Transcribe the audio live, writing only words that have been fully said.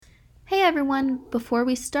Hey everyone! Before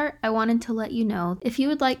we start, I wanted to let you know if you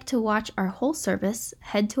would like to watch our whole service,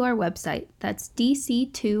 head to our website, that's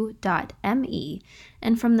dc2.me,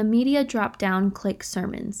 and from the media drop-down, click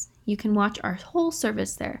sermons. You can watch our whole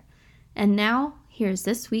service there. And now, here's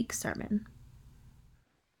this week's sermon.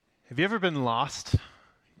 Have you ever been lost?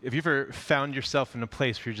 Have you ever found yourself in a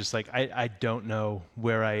place where you're just like, I don't know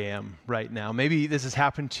where I am right now? Maybe this has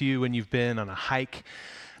happened to you when you've been on a hike.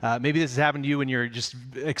 Maybe this has happened to you when you're just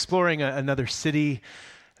exploring another city.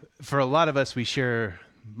 For a lot of us, we share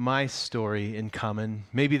my story in common.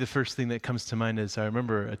 Maybe the first thing that comes to mind is I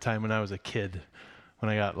remember a time when I was a kid when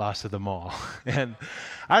I got lost at the mall. And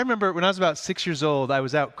I remember when I was about 6 years old, I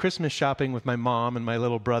was out Christmas shopping with my mom and my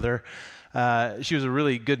little brother. She was a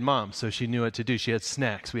really good mom, so she knew what to do. She had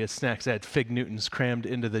snacks. We had snacks. I had Fig Newtons crammed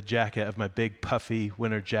into the jacket of my big puffy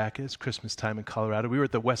winter jacket. It's Christmas time in Colorado. We were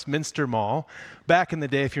at the Westminster Mall back in the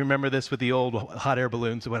day, if you remember this, with the old hot air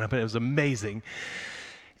balloons that went up, and it was amazing.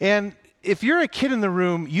 And if you're a kid in the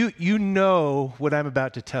room, you know what I'm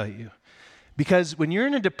about to tell you. Because when you're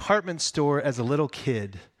in a department store as a little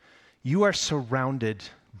kid, you are surrounded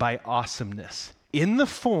by awesomeness in the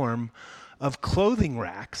form of clothing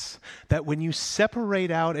racks that when you separate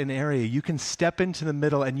out an area, you can step into the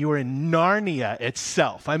middle and you are in Narnia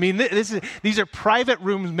itself. I mean, these are private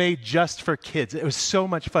rooms made just for kids. It was so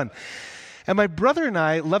much fun. And my brother and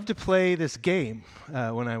I loved to play this game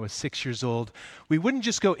when I was 6 years old. We wouldn't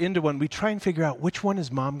just go into one. We'd try and figure out which one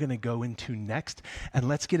is mom going to go into next, and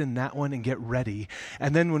let's get in that one and get ready.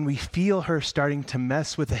 And then when we feel her starting to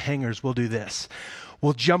mess with the hangers, we'll do this.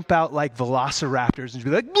 We'll jump out like velociraptors and be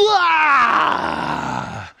like,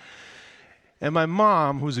 blah! And my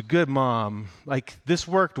mom, who's a good mom, like this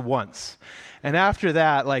worked once. And after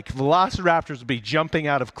that, like velociraptors would be jumping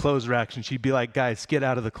out of clothes racks and she'd be like, guys, get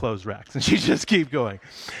out of the clothes racks. And she'd just keep going.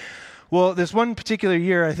 Well, this one particular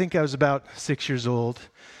year, I think I was about 6 years old.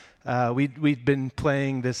 We'd been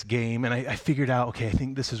playing this game and I figured out, okay, I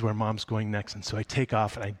think this is where mom's going next. And so I take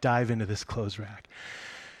off and I dive into this clothes rack.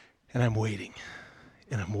 And I'm waiting.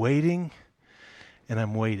 And I'm waiting, and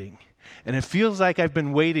I'm waiting. And it feels like I've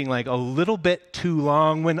been waiting like a little bit too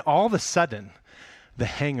long when all of a sudden the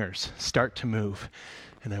hangers start to move.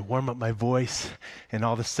 And I warm up my voice, and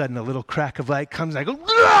all of a sudden a little crack of light comes, and I go,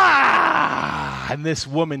 ah! And this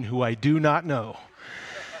woman who I do not know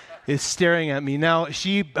is staring at me. Now,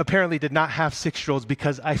 she apparently did not have 6-year-olds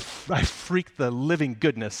because I freaked the living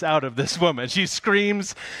goodness out of this woman. She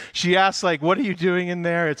screams. She asks, like, what are you doing in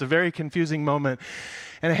there? It's a very confusing moment.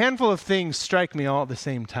 And a handful of things strike me all at the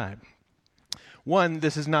same time. One,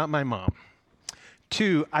 this is not my mom.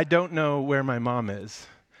 Two, I don't know where my mom is.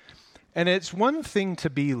 And it's one thing to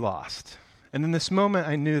be lost. And in this moment,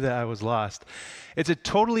 I knew that I was lost. It's a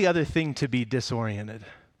totally other thing to be disoriented.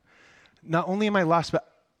 Not only am I lost, but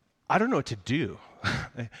I don't know what to do.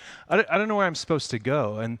 I don't know where I'm supposed to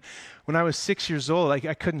go. And when I was 6 years old,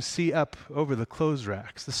 I couldn't see up over the clothes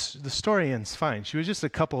racks. The story ends fine. She was just a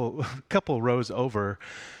couple rows over,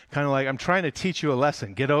 kind of like, I'm trying to teach you a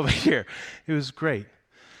lesson. Get over here. It was great.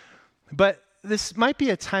 But this might be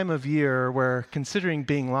a time of year where, considering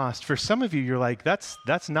being lost, for some of you, you're like, that's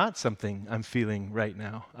not something I'm feeling right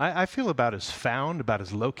now. I feel about as found, about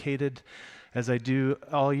as located as I do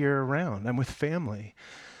all year round. I'm with family.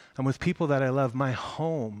 I'm with people that I love. My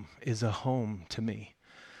home is a home to me.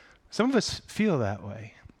 Some of us feel that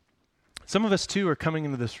way. Some of us, too, are coming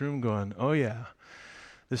into this room going, oh, yeah,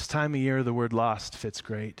 this time of year, the word lost fits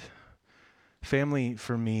great. Family,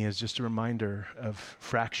 for me, is just a reminder of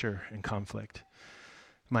fracture and conflict.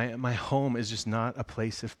 My home is just not a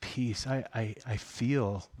place of peace. I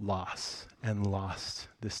feel loss and lost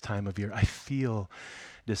this time of year. I feel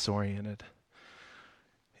disoriented.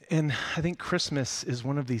 And I think Christmas is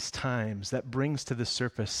one of these times that brings to the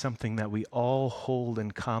surface something that we all hold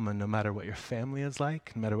in common, no matter what your family is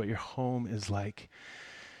like, no matter what your home is like.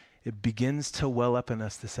 It begins to well up in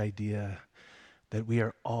us this idea that we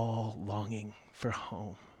are all longing for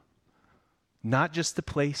home. Not just the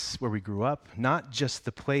place where we grew up, not just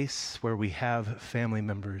the place where we have family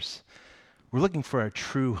members. We're looking for our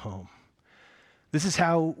true home. This is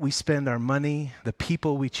how we spend our money, the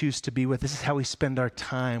people we choose to be with. This is how we spend our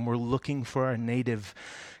time. We're looking for our native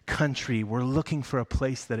country. We're looking for a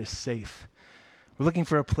place that is safe. We're looking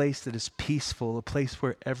for a place that is peaceful, a place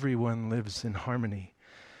where everyone lives in harmony.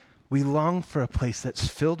 We long for a place that's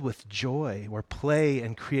filled with joy, where play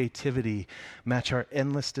and creativity match our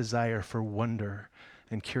endless desire for wonder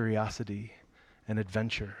and curiosity and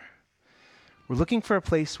adventure. We're looking for a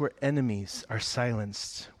place where enemies are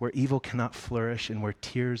silenced, where evil cannot flourish, and where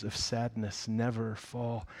tears of sadness never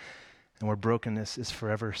fall, and where brokenness is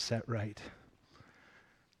forever set right.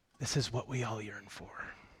 This is what we all yearn for.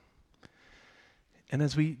 And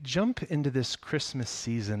as we jump into this Christmas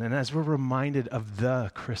season, and as we're reminded of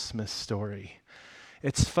the Christmas story,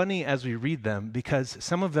 it's funny as we read them because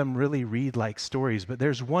some of them really read like stories, but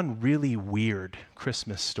there's one really weird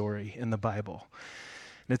Christmas story in the Bible.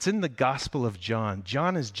 And it's in the Gospel of John.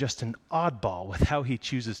 John is just an oddball with how he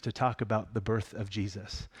chooses to talk about the birth of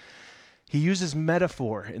Jesus. He uses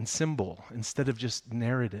metaphor and symbol instead of just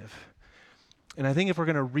narrative. And I think if we're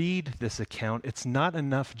going to read this account, it's not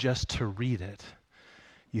enough just to read it.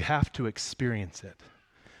 You have to experience it.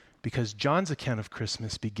 Because John's account of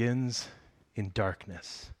Christmas begins in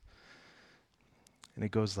darkness. And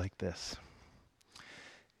it goes like this.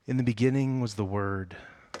 In the beginning was the Word,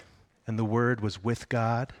 and the Word was with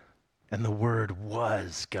God, and the Word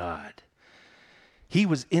was God. He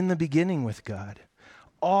was in the beginning with God.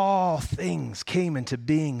 All things came into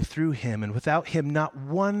being through him, and without him not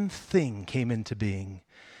one thing came into being.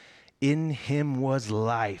 In him was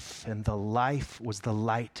life, and the life was the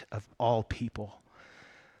light of all people.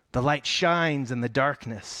 The light shines in the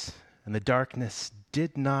darkness, and the darkness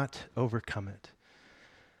did not overcome it.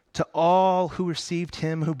 To all who received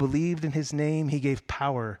him, who believed in his name, he gave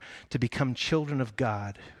power to become children of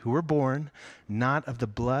God, who were born not of the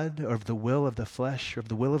blood or of the will of the flesh or of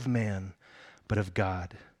the will of man, but of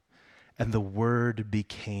God. And the Word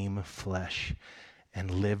became flesh and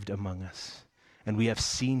lived among us. And we have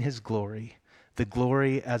seen his glory, the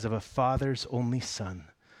glory as of a Father's only Son,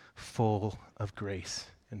 full of grace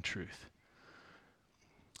and truth.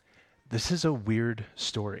 This is a weird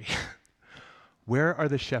story. Where are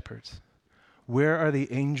the shepherds? Where are the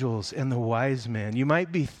angels and the wise men? You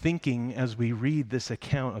might be thinking as we read this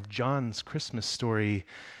account of John's Christmas story,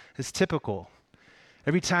 it's typical.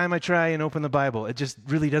 Every time I try and open the Bible, it just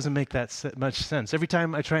really doesn't make that much sense. Every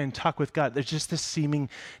time I try and talk with God, there's just this seeming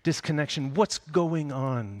disconnection. What's going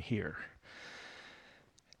on here?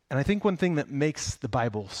 And I think one thing that makes the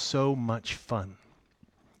Bible so much fun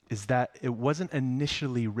is that it wasn't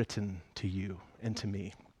initially written to you and to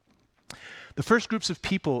me. The first groups of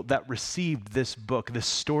people that received this book, this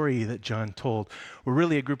story that John told, were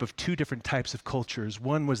really a group of two different types of cultures.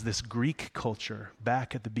 One was this Greek culture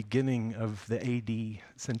back at the beginning of the AD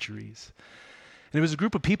centuries. And it was a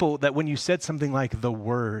group of people that when you said something like the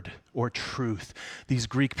word or truth, these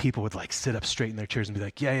Greek people would like sit up straight in their chairs and be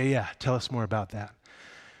like, yeah, tell us more about that.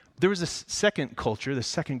 There was a second culture, the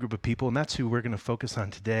second group of people, and that's who we're going to focus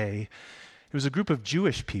on today. It was a group of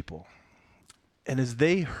Jewish people. And as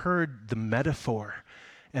they heard the metaphor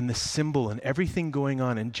and the symbol and everything going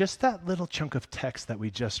on in just that little chunk of text that we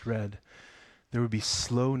just read, there would be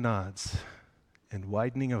slow nods and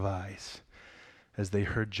widening of eyes as they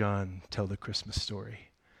heard John tell the Christmas story.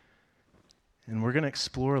 And we're going to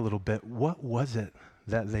explore a little bit, what was it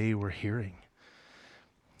that they were hearing?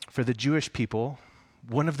 For the Jewish people,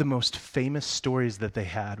 one of the most famous stories that they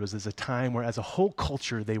had was as a time where as a whole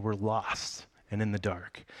culture they were lost and in the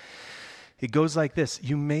dark. It goes like this.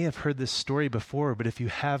 You may have heard this story before, but if you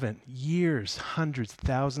haven't, years, hundreds,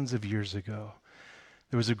 thousands of years ago,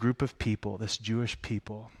 there was a group of people, this Jewish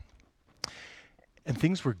people, and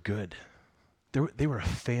things were good. They were a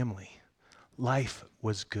family. Life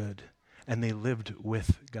was good, and they lived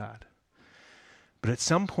with God. But at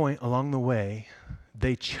some point along the way,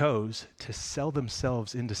 they chose to sell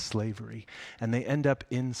themselves into slavery, and they end up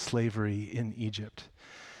in slavery in Egypt.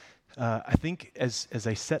 I think as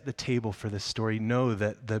I set the table for this story, know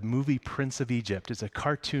that the movie Prince of Egypt is a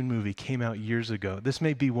cartoon movie, came out years ago. This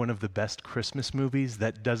may be one of the best Christmas movies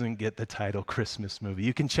that doesn't get the title Christmas movie.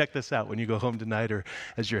 You can check this out when you go home tonight or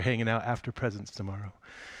as you're hanging out after presents tomorrow.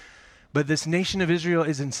 But this nation of Israel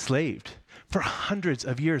is enslaved for hundreds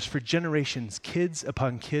of years, for generations, kids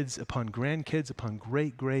upon grandkids, upon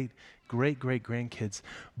great-great-great-great-grandkids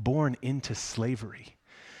born into slavery.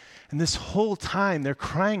 And this whole time, they're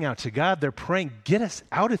crying out to God. They're praying, get us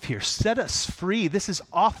out of here. Set us free. This is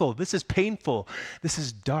awful. This is painful. This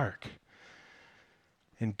is dark.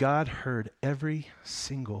 And God heard every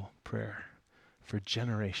single prayer for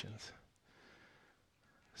generations.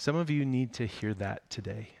 Some of you need to hear that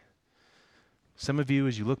today. Some of you,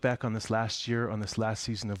 as you look back on this last year, on this last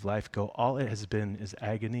season of life, go, all it has been is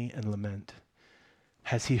agony and lament.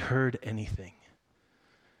 Has he heard anything?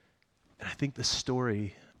 And I think the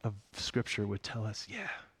story of Scripture would tell us, yeah,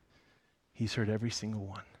 he's heard every single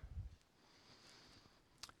one.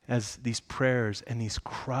 As these prayers and these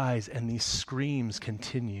cries and these screams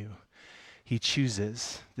continue, he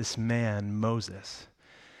chooses this man, Moses.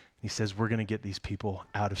 He says, we're going to get these people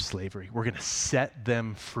out of slavery. We're going to set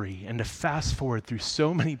them free. And to fast forward through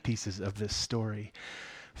so many pieces of this story,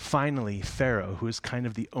 finally, Pharaoh, who is kind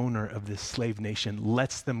of the owner of this slave nation,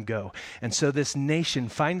 lets them go. And so this nation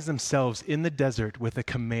finds themselves in the desert with a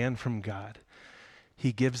command from God.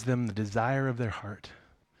 He gives them the desire of their heart,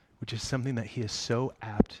 which is something that he is so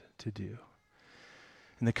apt to do.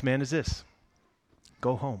 And the command is this: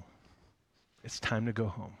 go home. It's time to go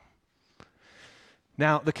home.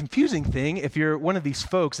 Now, the confusing thing, if you're one of these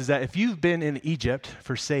folks, is that if you've been in Egypt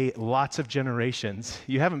for, say, lots of generations,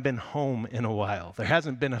 you haven't been home in a while. There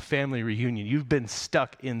hasn't been a family reunion. You've been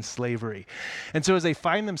stuck in slavery. And so as they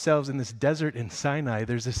find themselves in this desert in Sinai,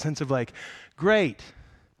 there's a sense of like, great,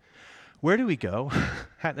 where do we go?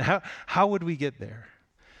 How would we get there?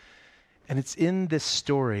 And it's in this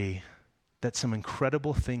story that some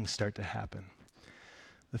incredible things start to happen.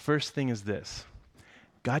 The first thing is this: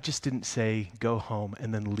 God just didn't say, go home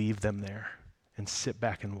and then leave them there and sit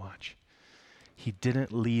back and watch. He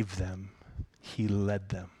didn't leave them. He led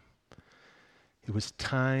them. It was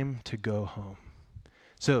time to go home.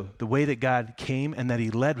 So the way that God came and that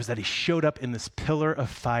he led was that he showed up in this pillar of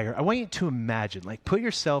fire. I want you to imagine, like, put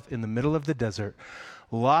yourself in the middle of the desert,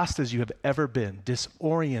 lost as you have ever been,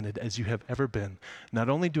 disoriented as you have ever been. Not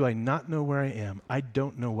only do I not know where I am, I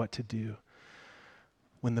don't know what to do.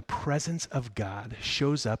 When the presence of God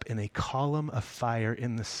shows up in a column of fire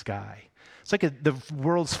in the sky. It's like the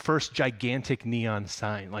world's first gigantic neon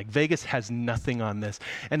sign. Like Vegas has nothing on this.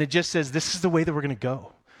 And it just says, this is the way that we're going to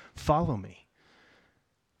go. Follow me.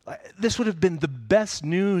 This would have been the best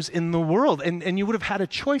news in the world. And you would have had a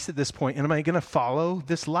choice at this point. And am I going to follow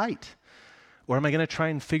this light? Or am I going to try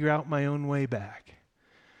and figure out my own way back?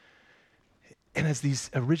 And as these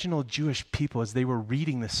original Jewish people, as they were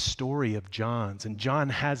reading this story of John's, and John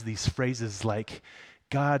has these phrases like,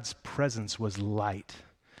 God's presence was light,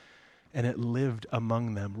 and it lived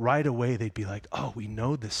among them. Right away, they'd be like, oh, we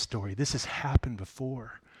know this story. This has happened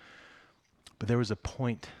before. But there was a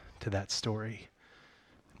point to that story.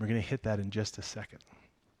 We're going to hit that in just a second.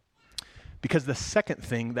 Because the second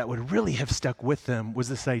thing that would really have stuck with them was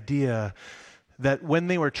this idea that when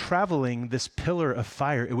they were traveling this pillar of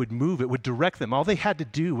fire, it would move, it would direct them. All they had to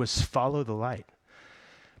do was follow the light.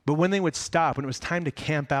 But when they would stop, when it was time to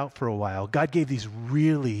camp out for a while, God gave these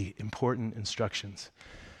really important instructions.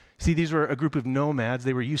 See, these were a group of nomads.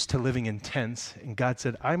 They were used to living in tents, and God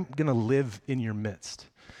said, I'm going to live in your midst.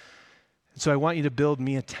 So I want you to build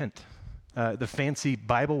me a tent. The fancy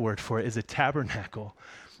Bible word for it is a tabernacle.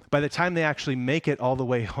 By the time they actually make it all the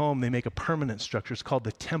way home, they make a permanent structure. It's called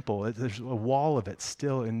the temple. There's a wall of it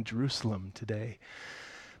still in Jerusalem today.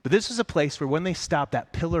 But this is a place where when they stopped,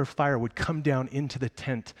 that pillar of fire would come down into the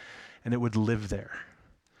tent and it would live there.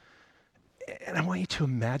 And I want you to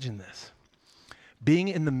imagine this. Being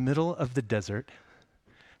in the middle of the desert,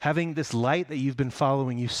 having this light that you've been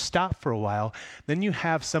following, you stop for a while, then you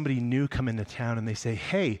have somebody new come into town and they say,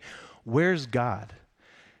 hey, where's God?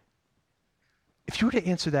 If you were to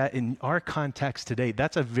answer that in our context today,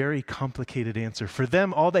 that's a very complicated answer. For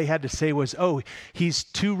them, all they had to say was, oh, he's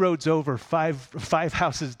 2 roads over, five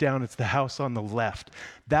houses down. It's the house on the left.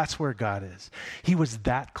 That's where God is. He was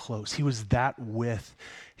that close. He was that with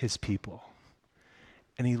his people.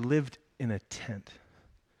 And he lived in a tent.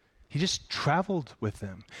 He just traveled with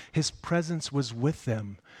them. His presence was with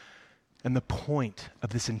them. And the point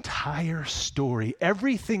of this entire story,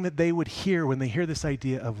 everything that they would hear when they hear this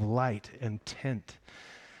idea of light and tent,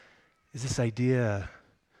 is this idea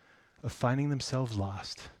of finding themselves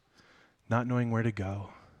lost, not knowing where to go,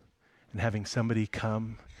 and having somebody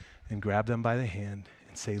come and grab them by the hand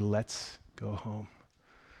and say, let's go home.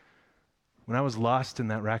 When I was lost in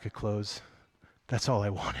that rack of clothes, that's all I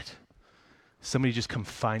wanted. Somebody just come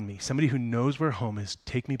find me. Somebody who knows where home is,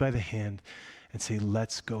 take me by the hand and say,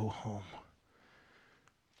 let's go home.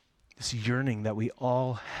 This yearning that we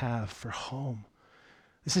all have for home.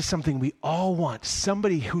 This is something we all want.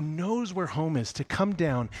 Somebody who knows where home is to come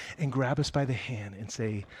down and grab us by the hand and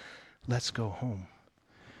say, let's go home.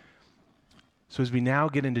 So as we now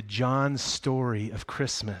get into John's story of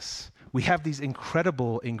Christmas, we have these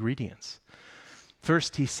incredible ingredients.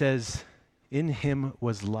 First, he says, in him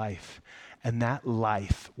was life, and that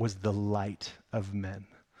life was the light of men.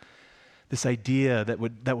 This idea that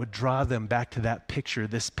would draw them back to that picture,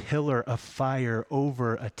 this pillar of fire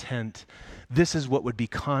over a tent. This is what would be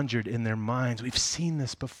conjured in their minds. We've seen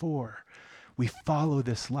this before. We follow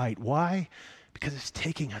this light. Why? Because it's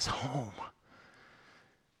taking us home.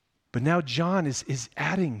 But now John is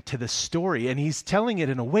adding to the story, and he's telling it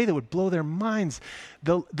in a way that would blow their minds.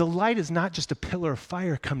 The light is not just a pillar of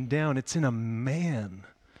fire come down. It's in a man.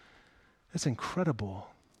 That's incredible.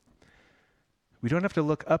 We don't have to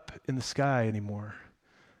look up in the sky anymore.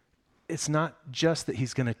 It's not just that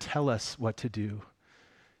he's going to tell us what to do.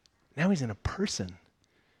 Now he's in a person.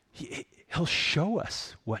 He'll show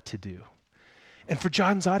us what to do. And for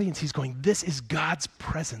John's audience, he's going, this is God's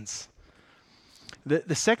presence.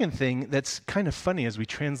 The second thing that's kind of funny as we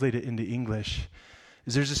translate it into English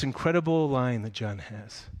is there's this incredible line that John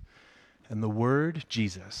has. And the Word,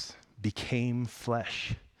 Jesus, became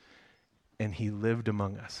flesh, and he lived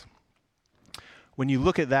among us. When you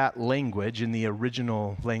look at that language, in the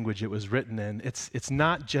original language it was written in, it's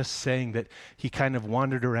not just saying that he kind of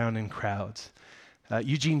wandered around in crowds.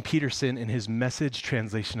 Eugene Peterson, in his Message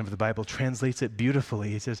translation of the Bible, translates it beautifully.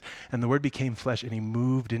 He says, and the Word became flesh, and he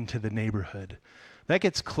moved into the neighborhood. That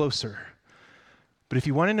gets closer. But if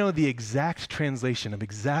you want to know the exact translation of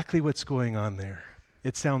exactly what's going on there,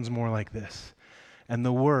 it sounds more like this. And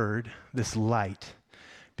the Word, this light,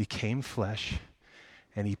 became flesh,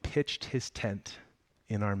 and he pitched his tent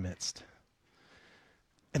in our midst.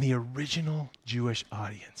 And the original Jewish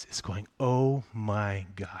audience is going, oh my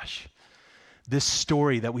gosh. This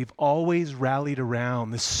story that we've always rallied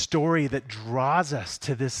around, this story that draws us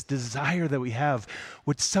to this desire that we have,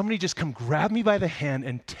 would somebody just come grab me by the hand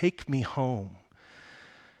and take me home?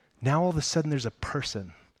 Now all of a sudden there's a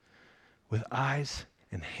person with eyes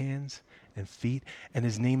and hands and feet, and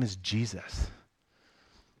his name is Jesus.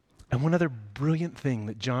 And one other brilliant thing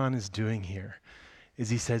that John is doing here is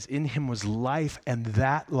he says, in him was life, and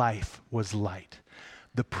that life was light.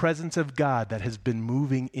 The presence of God that has been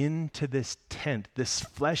moving into this tent, this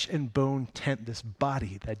flesh and bone tent, this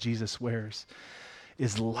body that Jesus wears,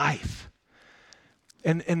 is life.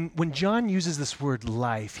 And when John uses this word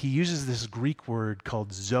life, he uses this Greek word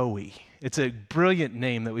called Zoe. It's a brilliant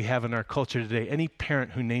name that we have in our culture today. Any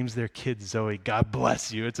parent who names their kid Zoe, God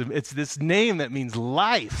bless you. It's this name that means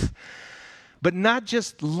life. But not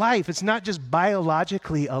just life. It's not just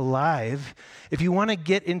biologically alive. If you want to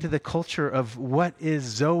get into the culture of what is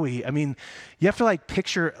Zoe, I mean, you have to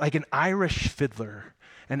picture an Irish fiddler,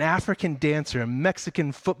 an African dancer, a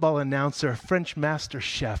Mexican football announcer, a French master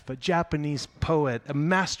chef, a Japanese poet, a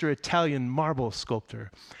master Italian marble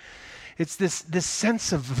sculptor. It's this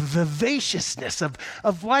sense of vivaciousness,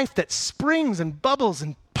 of life that springs and bubbles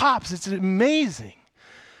and pops. It's amazing.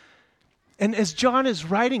 And as John is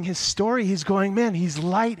writing his story, he's going, man, he's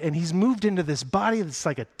light, and he's moved into this body that's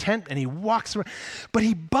like a tent, and he walks around, but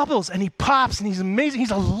he bubbles and he pops and he's amazing. He's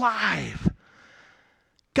alive.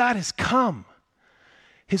 God has come.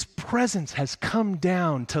 His presence has come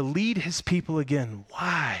down to lead his people again.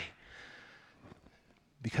 Why?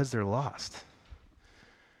 Because they're lost.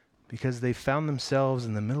 Because they found themselves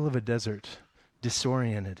in the middle of a desert,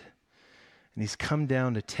 disoriented. And he's come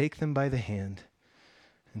down to take them by the hand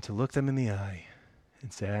and to look them in the eye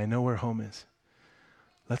and say, I know where home is.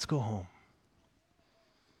 Let's go home.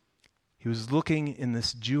 He was looking in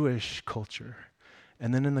this Jewish culture,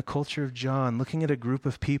 and then in the culture of John, looking at a group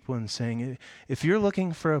of people and saying, if you're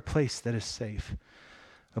looking for a place that is safe,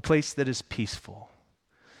 a place that is peaceful,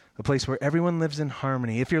 a place where everyone lives in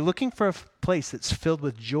harmony, if you're looking for a place that's filled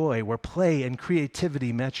with joy, where play and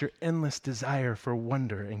creativity match your endless desire for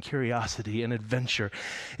wonder and curiosity and adventure,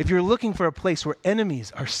 if you're looking for a place where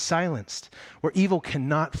enemies are silenced, where evil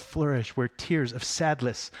cannot flourish, where tears of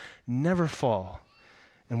sadness never fall,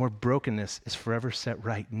 and where brokenness is forever set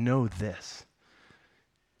right, know this: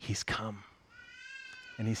 he's come,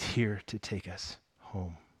 and he's here to take us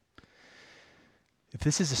home. If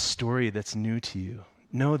this is a story that's new to you,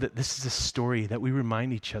 know that this is a story that we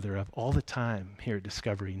remind each other of all the time here at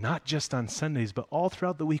Discovery, not just on Sundays, but all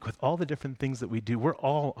throughout the week with all the different things that we do. We're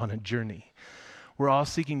all on a journey. We're all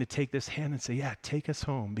seeking to take this hand and say, yeah, take us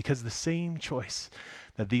home, because the same choice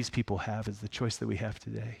that these people have is the choice that we have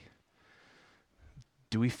today.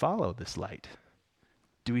 Do we follow this light?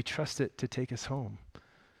 Do we trust it to take us home?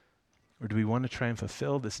 Or do we want to try and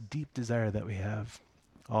fulfill this deep desire that we have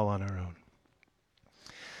all on our own?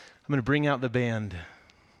 I'm going to bring out the band.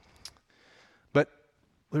 But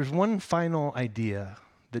there's one final idea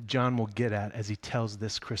that John will get at as he tells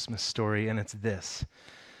this Christmas story, and it's this: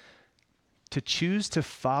 to choose to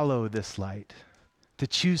follow this light, to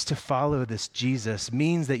choose to follow this Jesus,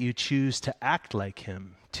 means that you choose to act like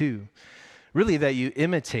him too. Really, that you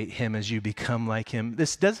imitate him as you become like him.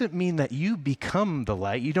 This doesn't mean that you become the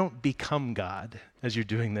light. You don't become God as you're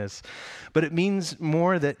doing this. But it means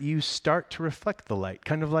more that you start to reflect the light,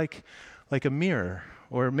 kind of like a mirror,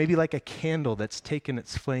 or maybe like a candle that's taken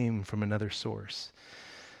its flame from another source.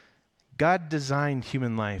 God designed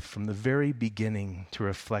human life from the very beginning to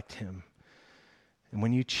reflect him. And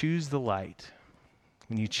when you choose the light,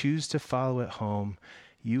 when you choose to follow it home,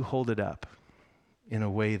 you hold it up in a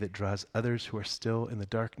way that draws others who are still in the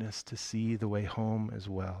darkness to see the way home as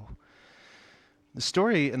well. The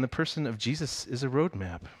story and the person of Jesus is a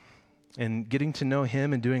roadmap. And getting to know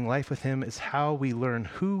him and doing life with him is how we learn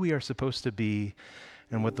who we are supposed to be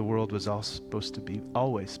and what the world was always supposed to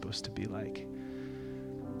be like.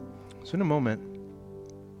 So in a moment,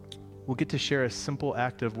 we'll get to share a simple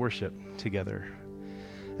act of worship together.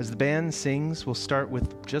 As the band sings, we'll start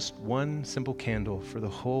with just one simple candle for the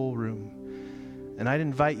whole room. And I'd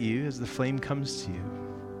invite you, as the flame comes to you,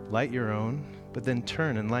 light your own, but then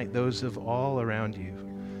turn and light those of all around you.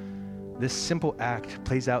 This simple act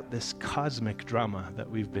plays out this cosmic drama that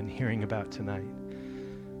we've been hearing about tonight.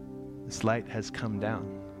 This light has come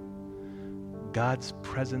down. God's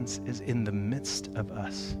presence is in the midst of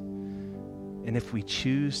us. And if we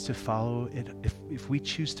choose to follow it, if we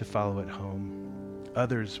choose to follow it home,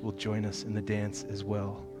 others will join us in the dance as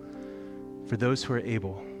well. For those who are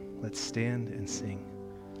able, let's stand and sing.